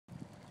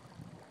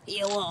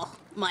Hello,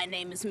 my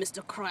name is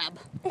Mr. Crab.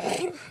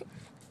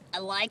 I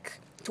like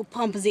to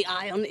pump the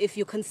iron, if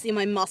you can see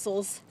my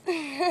muscles.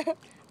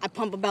 I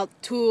pump about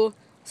 2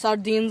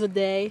 sardines a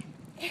day.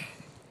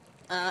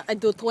 I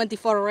do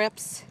 24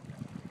 reps.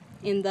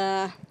 And,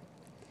 I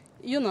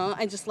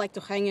just like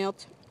to hang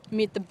out,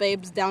 meet the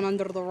babes down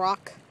under the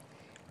rock.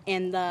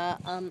 And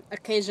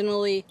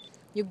occasionally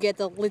you get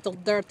a little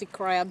dirty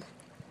crab.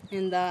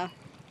 And, I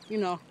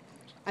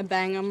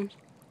bang them.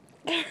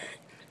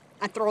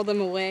 I throw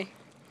them away.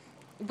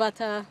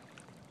 But,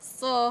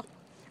 so,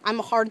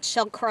 I'm a hard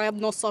shell crab,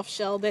 no soft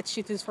shell. That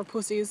shit is for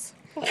pussies.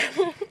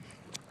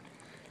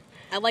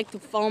 I like to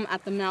foam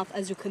at the mouth,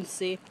 as you can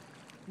see.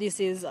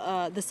 This is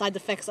the side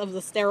effects of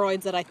the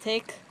steroids that I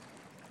take.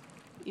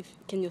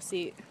 Can you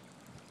see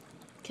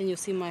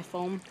my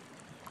foam?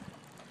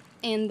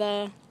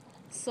 And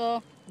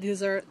so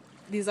these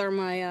are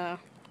my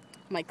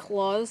my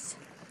claws.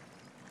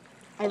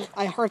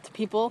 I hurt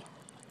people,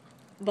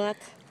 but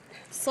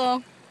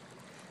so.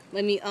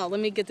 Let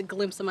me get a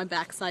glimpse of my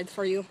backside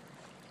for you.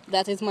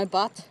 That is my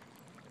butt.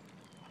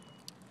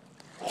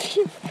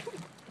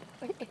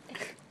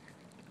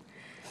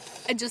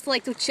 I just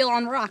like to chill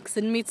on rocks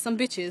and meet some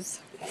bitches.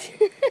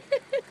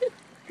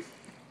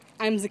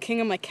 I'm the king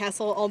of my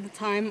castle all the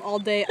time, all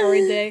day,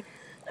 every day.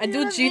 I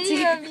do GT.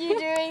 Video of you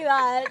doing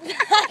that.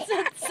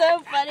 That's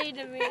so funny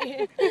to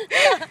me.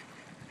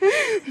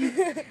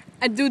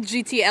 I do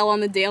GTL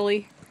on the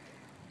daily.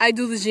 I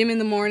do the gym in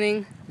the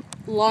morning.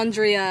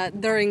 Laundry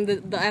during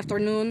the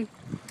afternoon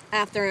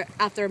after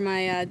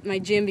my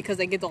gym because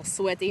I get all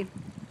sweaty,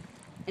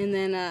 and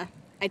then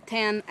I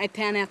tan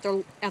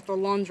after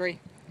laundry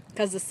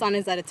because the sun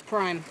is at its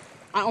prime.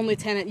 I only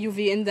tan at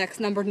UV index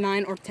number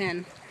 9 or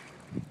 10.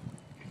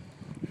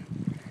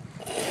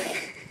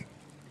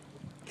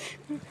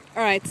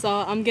 All right, so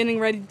I'm getting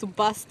ready to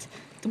bust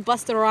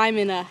a rhyme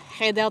and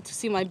head out to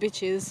see my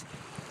bitches.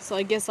 So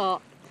I guess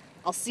I'll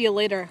see you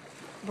later,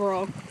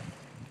 bro.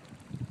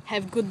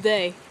 Have a good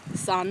day,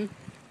 son.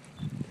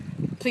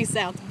 Peace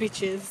out,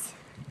 bitches.